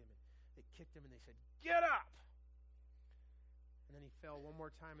poked him, and they kicked him, and they said, "Get up!" And then he fell one more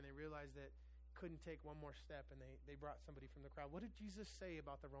time, and they realized that he couldn't take one more step, and they brought somebody from the crowd. What did Jesus say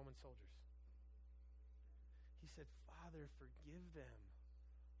about the Roman soldiers? He said, "Father, forgive them,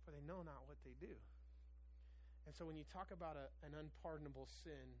 for they know not what they do." And so when you talk about an unpardonable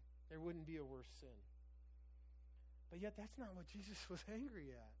sin, there wouldn't be a worse sin. But yet that's not what Jesus was angry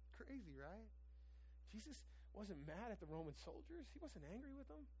at. Crazy, right? Jesus wasn't mad at the Roman soldiers. He wasn't angry with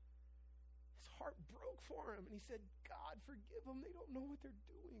them. His heart broke for him, and he said, "God, forgive them. They don't know what they're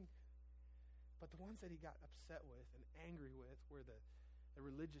doing." But the ones that he got upset with and angry with were the the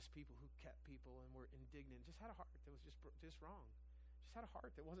religious people who kept people and were indignant, just had a heart that was just wrong. Just had a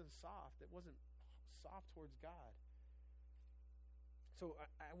heart that wasn't soft, soft towards God. So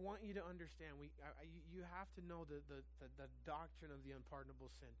I want you to understand, you have to know the doctrine of the unpardonable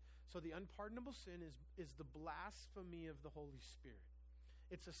sin. So the unpardonable sin is the blasphemy of the Holy Spirit.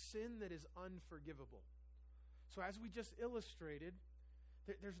 It's a sin that is unforgivable. So as we just illustrated,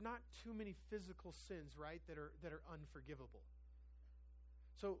 there's not too many physical sins, right, that are unforgivable.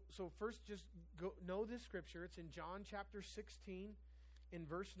 So first, just know this scripture. It's in John chapter 16, in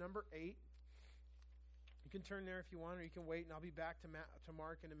verse number 8. You can turn there if you want, or you can wait, and I'll be back to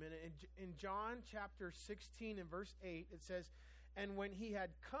Mark in a minute. In John chapter 16, in verse 8, it says, and when he has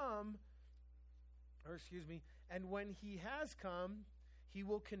come, he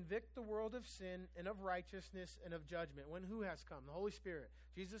will convict the world of sin and of righteousness and of judgment. When who has come? The Holy Spirit.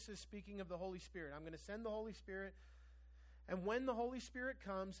 Jesus is speaking of the Holy Spirit. I'm going to send the Holy Spirit. And when the Holy Spirit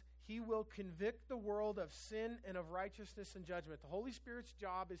comes, he will convict the world of sin and of righteousness and judgment. The Holy Spirit's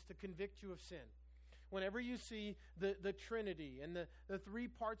job is to convict you of sin. Whenever you see the Trinity and the three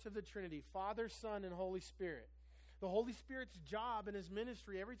parts of the Trinity, Father, Son, and Holy Spirit, the Holy Spirit's job in his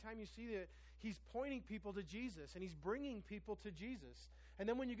ministry, every time you see that, he's pointing people to Jesus, and he's bringing people to Jesus. And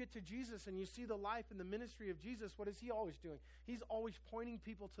then when you get to Jesus and you see the life and the ministry of Jesus, what is he always doing? He's always pointing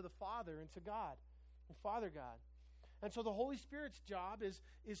people to the Father and to God, and Father God. And so the Holy Spirit's job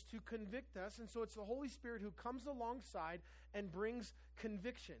is to convict us. And so it's the Holy Spirit who comes alongside and brings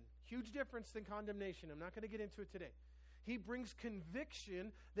conviction. Huge difference than condemnation. I'm not going to get into it today. He brings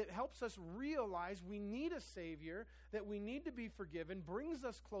conviction that helps us realize we need a Savior, that we need to be forgiven, brings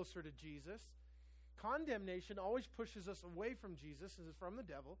us closer to Jesus. Condemnation always pushes us away from Jesus, as it's from the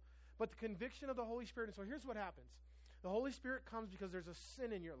devil. But the conviction of the Holy Spirit, and so here's what happens. The Holy Spirit comes because there's a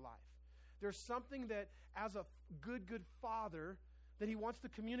sin in your life. There's something that, as a good father, that he wants to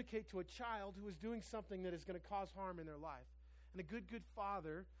communicate to a child who is doing something that is going to cause harm in their life. And a good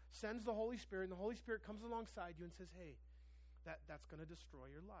father sends the Holy Spirit, and the Holy Spirit comes alongside you and says, hey, that's going to destroy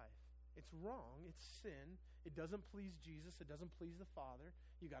your life. It's wrong. It's sin. It doesn't please Jesus. It doesn't please the Father.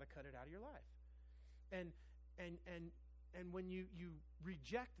 You got to cut it out of your life. And when you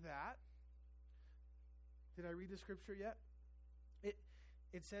reject that, did I read the scripture yet?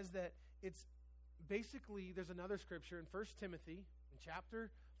 It says that it's basically, there's another scripture in 1 Timothy, in chapter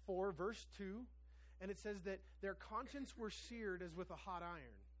 4, verse 2, and it says that their conscience were seared as with a hot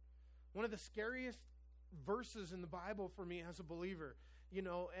iron. One of the scariest verses in the Bible for me as a believer, and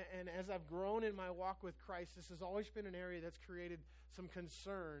as I've grown in my walk with Christ, this has always been an area that's created some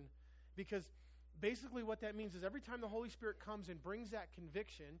concern, because basically what that means is every time the Holy Spirit comes and brings that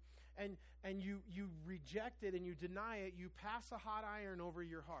conviction, and you reject it and you deny it, you pass a hot iron over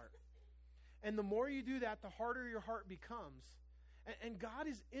your heart. And the more you do that, the harder your heart becomes. And God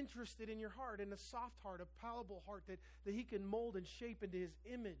is interested in your heart, in a soft heart, a palatable heart that he can mold and shape into his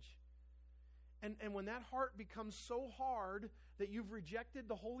image. And when that heart becomes so hard that you've rejected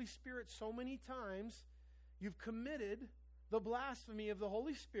the Holy Spirit so many times, you've committed the blasphemy of the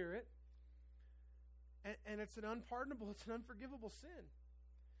Holy Spirit, and it's an unpardonable, it's an unforgivable sin.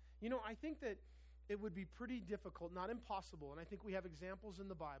 I think that it would be pretty difficult, not impossible, and I think we have examples in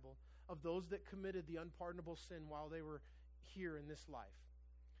the Bible of those that committed the unpardonable sin while they were here in this life.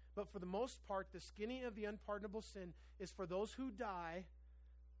 But for the most part, the skinny of the unpardonable sin is for those who die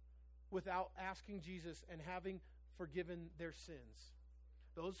without asking Jesus and having forgiven their sins.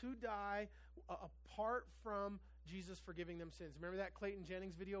 Those who die apart from Jesus forgiving them sins. Remember that Clayton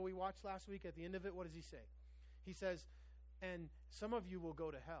Jennings video we watched last week? At the end of it, what does he say? He says, and some of you will go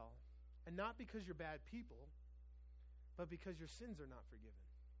to hell, and not because you're bad people, but because your sins are not forgiven.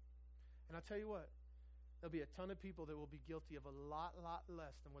 And I'll tell you what, there'll be a ton of people that will be guilty of a lot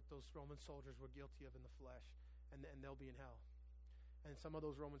less than what those Roman soldiers were guilty of in the flesh, and they'll be in hell. And some of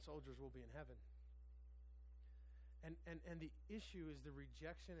those Roman soldiers will be in heaven. And the issue is the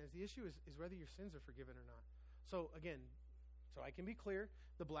rejection. The issue is whether your sins are forgiven or not. So again, so I can be clear,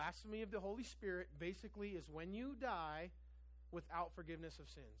 the blasphemy of the Holy Spirit basically is when you die without forgiveness of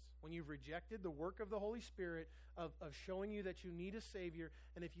sins. When you've rejected the work of the Holy Spirit of showing you that you need a Savior,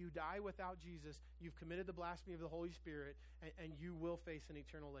 and if you die without Jesus, you've committed the blasphemy of the Holy Spirit, and you will face an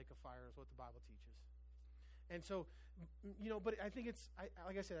eternal lake of fire, is what the Bible teaches. And so, but I think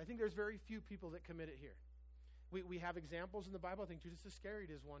like I said, I think there's very few people that commit it here. We have examples in the Bible. I think Judas Iscariot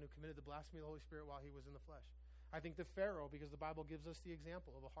is one who committed the blasphemy of the Holy Spirit while he was in the flesh. I think the Pharaoh, because the Bible gives us the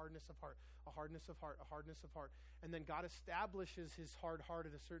example of a hardness of heart, a hardness of heart, a hardness of heart. And then God establishes his hard heart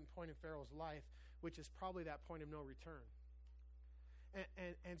at a certain point in Pharaoh's life, which is probably that point of no return.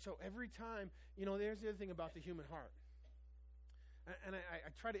 And so every time, there's the other thing about the human heart. And I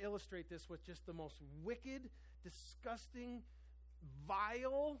try to illustrate this with just the most wicked, disgusting,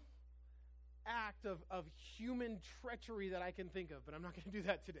 vile act of human treachery that I can think of. But I'm not going to do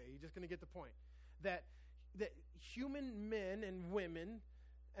that today. You're just going to get the point. That human men and women,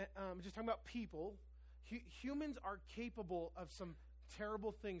 just talking about people, humans are capable of some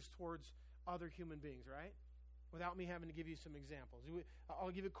terrible things towards other human beings, right? Without me having to give you some examples.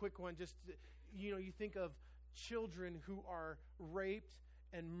 I'll give a quick one. Just, you think of children who are raped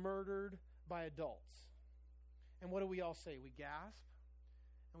and murdered by adults. And what do we all say? We gasp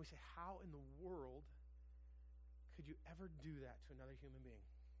and we say, how in the world could you ever do that to another human being?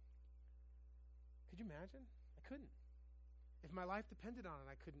 Could you imagine? I couldn't. If my life depended on it,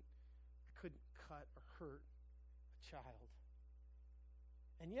 I couldn't cut or hurt a child.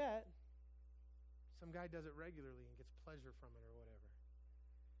 And yet, some guy does it regularly and gets pleasure from it or whatever.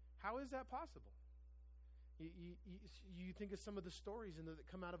 How is that possible? You think of some of the stories that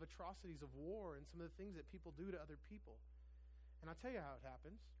come out of atrocities of war and some of the things that people do to other people. And I'll tell you how it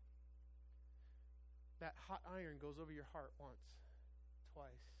happens. That hot iron goes over your heart once,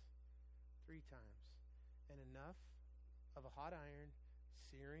 twice, 3 times. And enough of a hot iron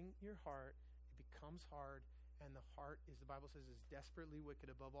searing your heart, it becomes hard. And the heart, the Bible says, is desperately wicked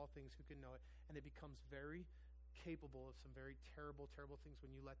above all things. Who can know it? And it becomes very capable of some very terrible, terrible things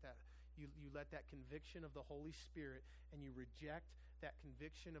when you let that you let that conviction of the Holy Spirit, and you reject that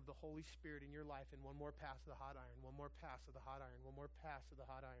conviction of the Holy Spirit in your life in one more pass of the hot iron, one more pass of the hot iron, one more pass of the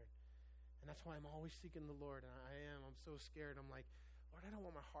hot iron. And that's why I'm always seeking the Lord. And I'm so scared. I'm like, Lord, I don't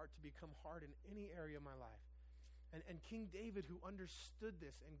want my heart to become hard in any area of my life. And King David, who understood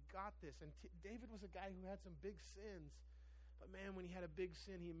this and got this, and David was a guy who had some big sins. But man, when he had a big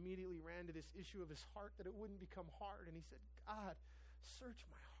sin, he immediately ran to this issue of his heart that it wouldn't become hard. And he said, God, search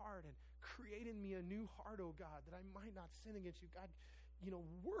my heart and create in me a new heart, oh God, that I might not sin against you. God,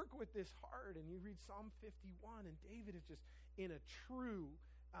 work with this heart. And you read Psalm 51, and David is just in a true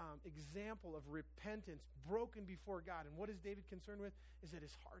example of repentance, broken before God. And what is David concerned with? Is that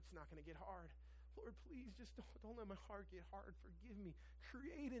his heart's not going to get hard. Lord, please just don't let my heart get hard. Forgive me.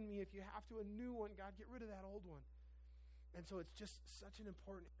 Create in me, if you have to, a new one. God, get rid of that old one. And so it's just such an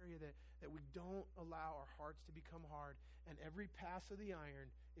important area that we don't allow our hearts to become hard. And every pass of the iron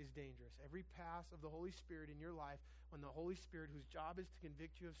is dangerous. Every pass of the Holy Spirit in your life, when the Holy Spirit, whose job is to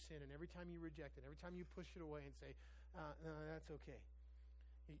convict you of sin, and every time you reject it, every time you push it away and say, no, that's okay.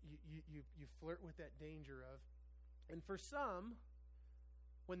 You flirt with that danger of, and for some,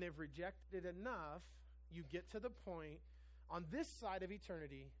 when they've rejected it enough, you get to the point on this side of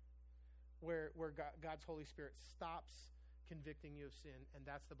eternity where God's Holy Spirit stops convicting you of sin, and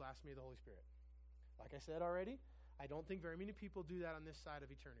that's the blasphemy of the Holy Spirit. Like I said already, I don't think very many people do that on this side of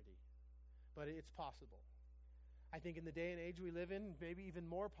eternity, but it's possible. I think in the day and age we live in, maybe even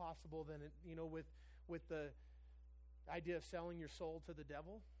more possible than with the idea of selling your soul to the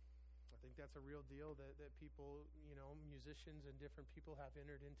devil. I think that's a real deal that people, musicians and different people have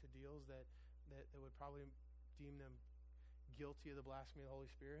entered into deals that would probably deem them guilty of the blasphemy of the Holy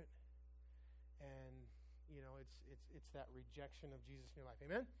Spirit. And it's that rejection of Jesus in your life.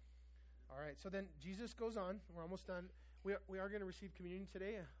 Amen? All right, so then Jesus goes on. We're almost done. We are going to receive communion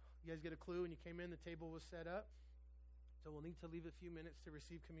today. You guys get a clue when you came in, the table was set up. So we'll need to leave a few minutes to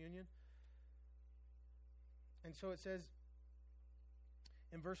receive communion. And so it says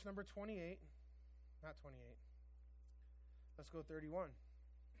in verse number 28, not 28, let's go 31.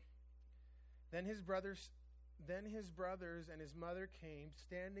 Then his brothers and his mother came.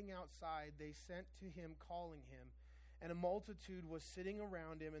 Standing outside, they sent to him, calling him. And a multitude was sitting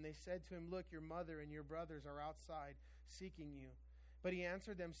around him, and they said to him, Look, your mother and your brothers are outside seeking you. But he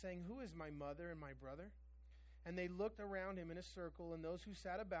answered them, saying, Who is my mother and my brother? And they looked around him in a circle, and those who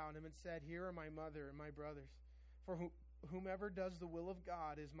sat about him, and said, Here are my mother and my brothers. For whomever does the will of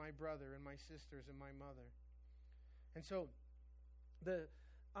God is my brother and my sisters and my mother. And so,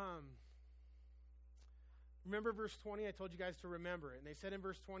 remember verse 20? I told you guys to remember it. And they said in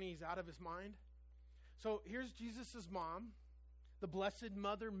verse 20, he's out of his mind. So here's Jesus' mom, the Blessed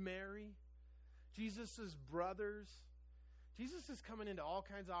Mother Mary, Jesus' brothers. Jesus is coming into all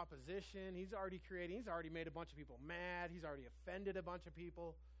kinds of opposition. He's already made a bunch of people mad. He's already offended a bunch of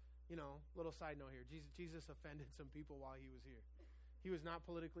people. Little side note here. Jesus offended some people while he was here. He was not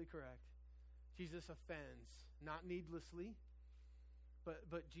politically correct. Jesus offends, not needlessly,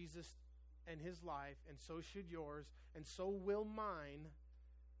 but Jesus and his life, and so should yours, and so will mine,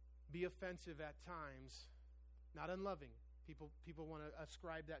 be offensive at times, not unloving. People want to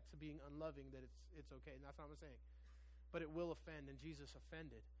ascribe that to being unloving, that it's okay, and that's not what I'm saying. But it will offend, and Jesus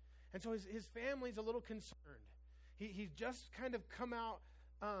offended. And so his family's a little concerned. He's just kind of come out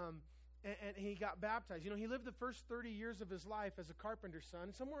and he got baptized. He lived the first 30 years of his life as a carpenter's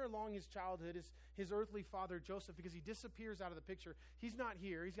son. Somewhere along his childhood, his earthly father, Joseph, because he disappears out of the picture. He's not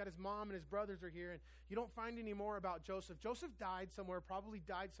here. He's got his mom and his brothers are here, and you don't find any more about Joseph. Joseph probably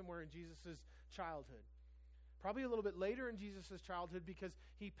died somewhere in Jesus' childhood. Probably a little bit later in Jesus' childhood because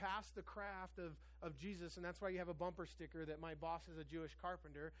he passed the craft of Jesus, and that's why you have a bumper sticker that my boss is a Jewish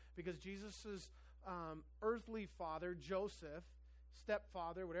carpenter, because Jesus' earthly father, Joseph,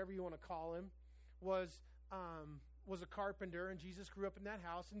 stepfather, whatever you want to call him, was a carpenter, and Jesus grew up in that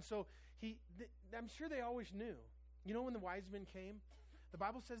house. And so I'm sure they always knew. When the wise men came, the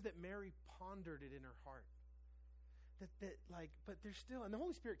Bible says that Mary pondered it in her heart. But there's still, and the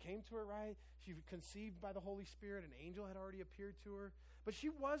Holy Spirit came to her, right? She was conceived by the Holy Spirit. An angel had already appeared to her. But she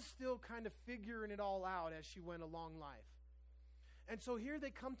was still kind of figuring it all out as she went along life. And so here they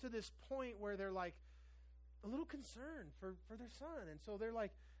come to this point where they're like a little concerned for their son. And so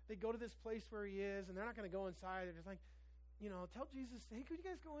they go to this place where he is, and they're not going to go inside. They're just like, tell Jesus, hey, could you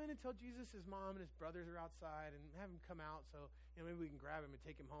guys go in and tell Jesus his mom and his brothers are outside and have him come out so maybe we can grab him and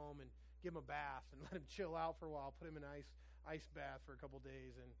take him home and give him a bath and let him chill out for a while, put him in an ice bath for a couple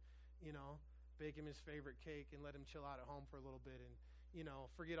days and, bake him his favorite cake and let him chill out at home for a little bit and,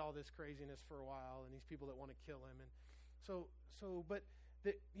 forget all this craziness for a while and these people that want to kill him. And but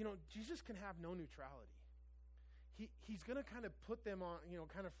Jesus can have no neutrality. He's going to kind of put them on,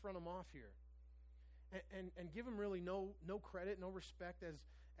 kind of front them off here. And give him really no credit, no respect as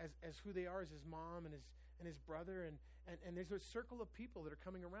who they are, as his mom and his brother, and there's a circle of people that are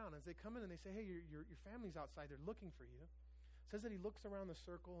coming around. As they come in and they say, hey, your family's outside, they're looking for you. It says that he looks around the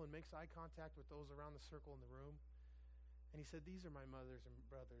circle and makes eye contact with those around the circle in the room. And he said, these are my mothers and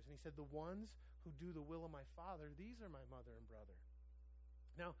brothers. And he said, the ones who do the will of my Father, these are my mother and brother.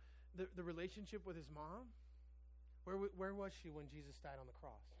 Now, the relationship with his mom, where was she when Jesus died on the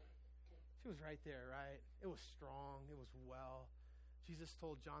cross? She was right there, right? It was strong. It was well. Jesus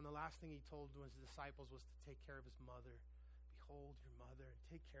told John, the last thing he told his disciples was to take care of his mother. Behold your mother, and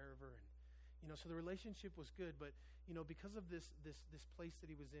take care of her. And so the relationship was good, but because of this place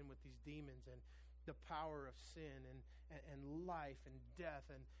that he was in with these demons and the power of sin and life and death,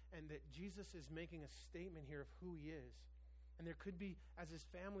 and that Jesus is making a statement here of who he is. And there could be, as his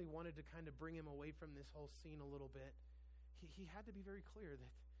family wanted to kind of bring him away from this whole scene a little bit, he had to be very clear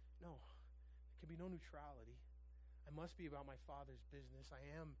that no, there can be no neutrality. I must be about my Father's business. I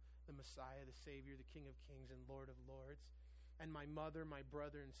am the Messiah, the Savior, the King of Kings and Lord of Lords. And my mother, my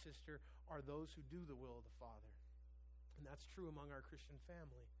brother, and sister are those who do the will of the Father. And that's true among our Christian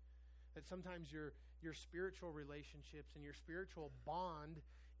family. That sometimes your spiritual relationships and your spiritual bond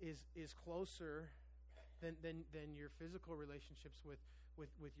is closer than your physical relationships with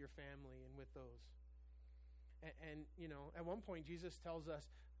your family and with those. And at one point Jesus tells us,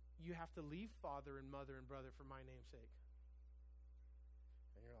 you have to leave father and mother and brother for my name's sake.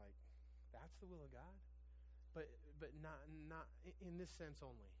 And you're like, that's the will of God? But not in this sense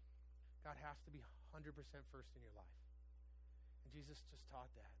only. God has to be 100% first in your life. And Jesus just taught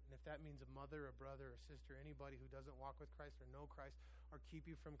that. And if that means a mother, a brother, a sister, anybody who doesn't walk with Christ or know Christ or keep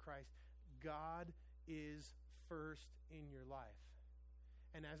you from Christ, God is first in your life.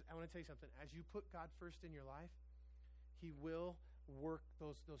 And as I want to tell you something, as you put God first in your life, he will work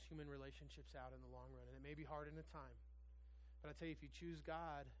those human relationships out in the long run. And it may be hard in a time. But I tell you, if you choose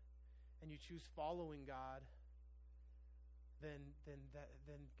God and you choose following God, then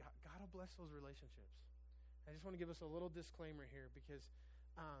God will bless those relationships. I just want to give us a little disclaimer here because,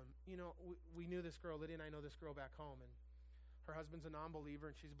 we knew this girl, Lydia and I know this girl back home, and her husband's a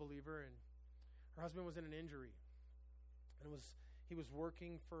non-believer and she's a believer, and her husband was in an injury. And he was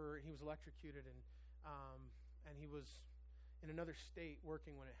electrocuted, and he was in another state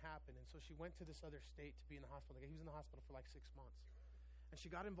working when it happened. And so she went to this other state to be in the hospital. He was in the hospital for like 6 months. And she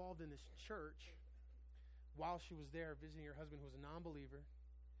got involved in this church while she was there visiting her husband, who was a non-believer.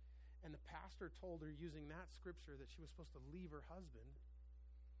 And the pastor told her, using that scripture, that she was supposed to leave her husband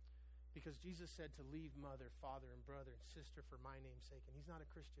because Jesus said to leave mother, father, and brother and sister for my name's sake. And he's not a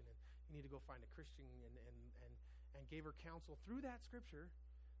Christian, and you need to go find a Christian, and gave her counsel through that scripture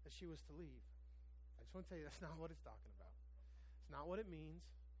that she was to leave. I just want to tell you, that's not what it's talking about. It's not what it means.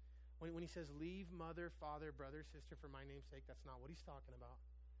 When he says leave mother, father, brother, sister for my name's sake, that's not what he's talking about.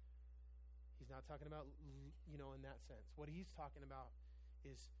 He's not talking about, in that sense. What he's talking about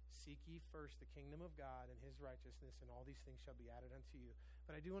is seek ye first the kingdom of God and his righteousness, and all these things shall be added unto you.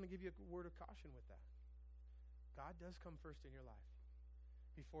 But I do want to give you a word of caution with that. God does come first in your life.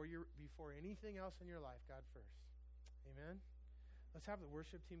 Before anything else in your life, God first. Amen? Let's have the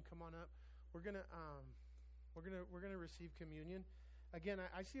worship team come on up. We're going to we're gonna receive communion. Again,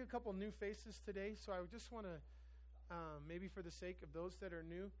 I see a couple new faces today, so I just want to, maybe for the sake of those that are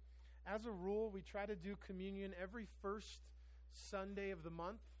new, as a rule, we try to do communion every first Sunday of the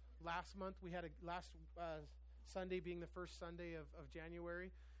month. Last month, we had last Sunday being the first Sunday of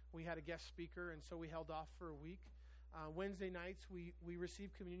January, we had a guest speaker, and so we held off for a week. Wednesday nights, we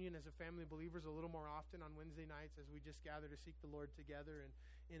receive communion as a family of believers a little more often on Wednesday nights as we just gather to seek the Lord together and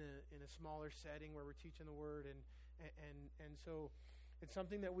in a smaller setting where we're teaching the Word. And so it's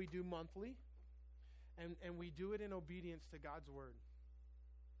something that we do monthly, and we do it in obedience to God's Word.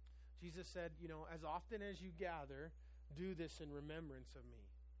 Jesus said, as often as you gather, do this in remembrance of me.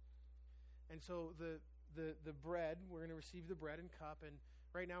 And so the bread, we're going to receive the bread and cup, and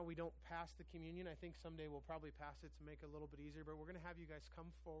right now we don't pass the communion. I think someday we'll probably pass it to make it a little bit easier, but we're going to have you guys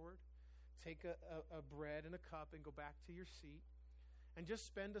come forward, take a bread and a cup, and go back to your seat, and just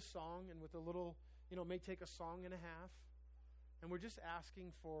spend a song, and with a little, it may take a song and a half, and we're just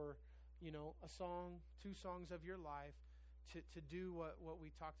asking for, a song, 2 songs of your life to do what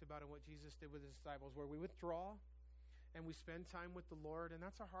we talked about and what Jesus did with his disciples, where we withdraw and we spend time with the Lord, and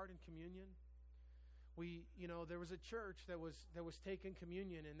that's our heart in communion. There was a church that was taking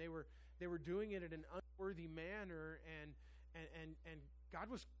communion, and they were doing it in an unworthy manner, and God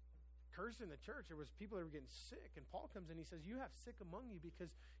was cursing the church. There was people that were getting sick, and Paul comes in, he says, "You have sick among you because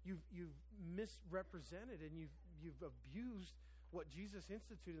you've misrepresented and you've abused what Jesus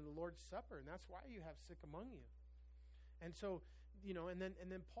instituted in the Lord's Supper, and that's why you have sick among you." And so, and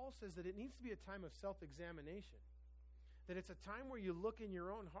then Paul says that it needs to be a time of self-examination, that it's a time where you look in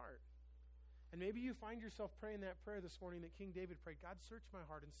your own heart. And maybe you find yourself praying that prayer this morning that King David prayed, "God, search my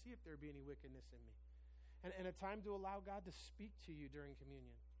heart and see if there be any wickedness in me." And a time to allow God to speak to you during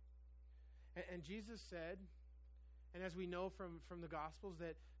communion. And Jesus said, and as we know from the Gospels,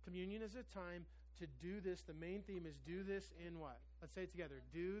 that communion is a time to do this. The main theme is do this in what? Let's say it together.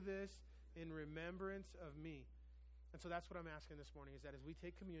 Do this in remembrance of me. And so that's what I'm asking this morning, is that as we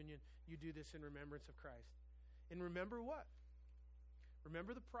take communion, you do this in remembrance of Christ. And remember what?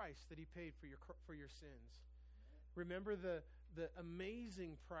 Remember the price that he paid for your sins. Remember the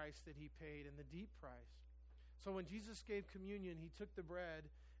amazing price that he paid and the deep price. So when Jesus gave communion, he took the bread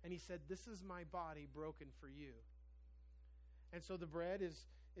and he said, "This is my body broken for you." And so the bread it's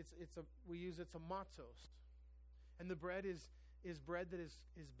a matzos. And the bread is bread that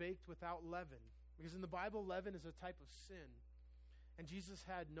is baked without leaven. Because in the Bible, leaven is a type of sin. And Jesus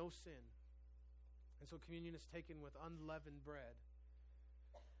had no sin. And so communion is taken with unleavened bread.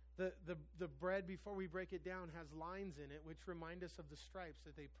 The bread, before we break it down, has lines in it which remind us of the stripes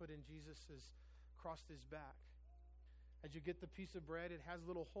that they put in Jesus' across his back. As you get the piece of bread, it has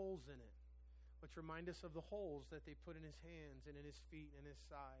little holes in it, which remind us of the holes that they put in his hands and in his feet and his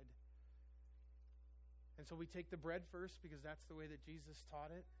side. And so we take the bread first because that's the way that Jesus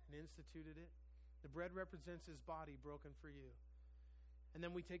taught it and instituted it. The bread represents his body broken for you. And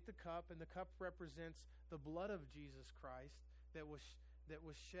then we take the cup, and the cup represents the blood of Jesus Christ that was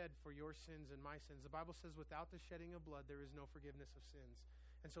shed for your sins and my sins. The Bible says without the shedding of blood, there is no forgiveness of sins.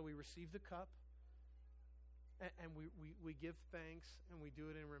 And so we receive the cup, and we give thanks, and we do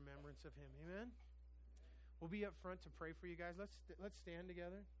it in remembrance of him. Amen? We'll be up front to pray for you guys. Let's stand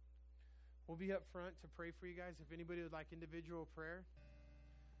together. We'll be up front to pray for you guys. If anybody would like individual prayer,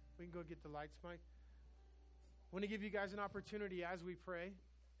 we can go get the lights, Mike. I want to give you guys an opportunity as we pray.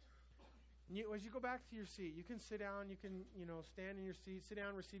 As you go back to your seat, you can sit down, you can, stand in your seat, sit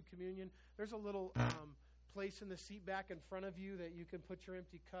down, receive communion. There's a little place in the seat back in front of you that you can put your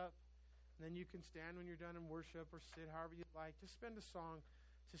empty cup, and then you can stand when you're done in worship or sit however you like. Just spend a song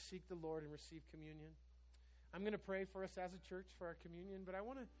to seek the Lord and receive communion. I'm going to pray for us as a church for our communion, but I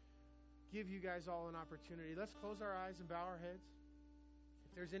want to give you guys all an opportunity. Let's close our eyes and bow our heads.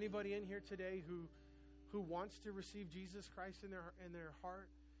 If there's anybody in here today who wants to receive Jesus Christ in their heart,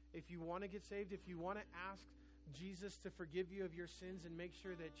 if you want to get saved, if you want to ask Jesus to forgive you of your sins and make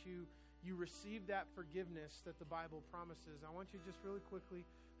sure that you receive that forgiveness that the Bible promises, I want you just really quickly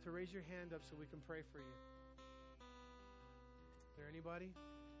to raise your hand up so we can pray for you. Is there anybody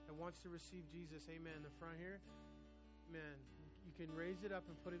that wants to receive Jesus? Amen. In the front here? Amen. You can raise it up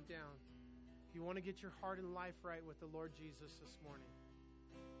and put it down. If you want to get your heart and life right with the Lord Jesus this morning.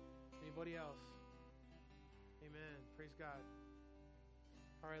 Anybody else? Amen. Praise God.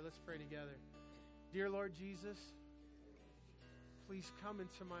 All right, let's pray together. Dear Lord Jesus, please come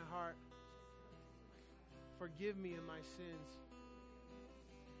into my heart. Forgive me of my sins.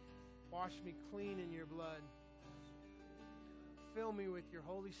 Wash me clean in your blood. Fill me with your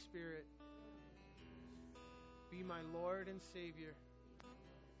Holy Spirit. Be my Lord and Savior.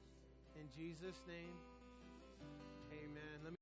 In Jesus' name, Amen. Let me